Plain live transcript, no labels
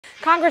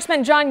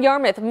Congressman John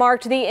Yarmuth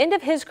marked the end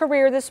of his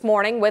career this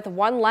morning with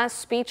one last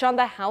speech on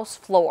the House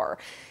floor.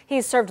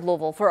 He's served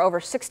Louisville for over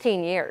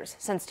 16 years.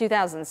 Since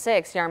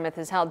 2006, Yarmuth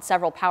has held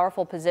several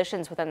powerful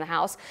positions within the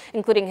House,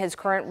 including his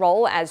current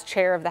role as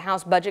chair of the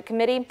House Budget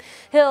Committee.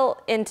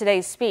 In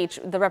today's speech,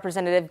 the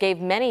representative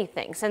gave many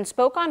thanks and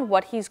spoke on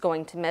what he's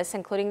going to miss,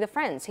 including the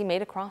friends he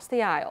made across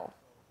the aisle.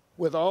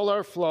 With all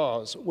our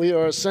flaws, we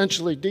are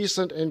essentially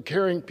decent and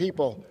caring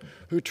people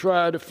who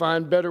try to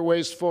find better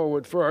ways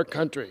forward for our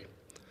country.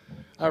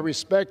 I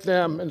respect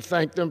them and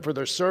thank them for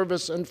their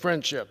service and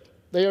friendship.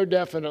 They are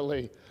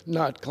definitely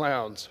not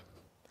clowns.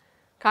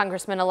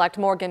 Congressman-elect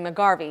Morgan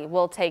McGarvey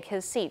will take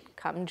his seat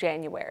come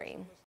January.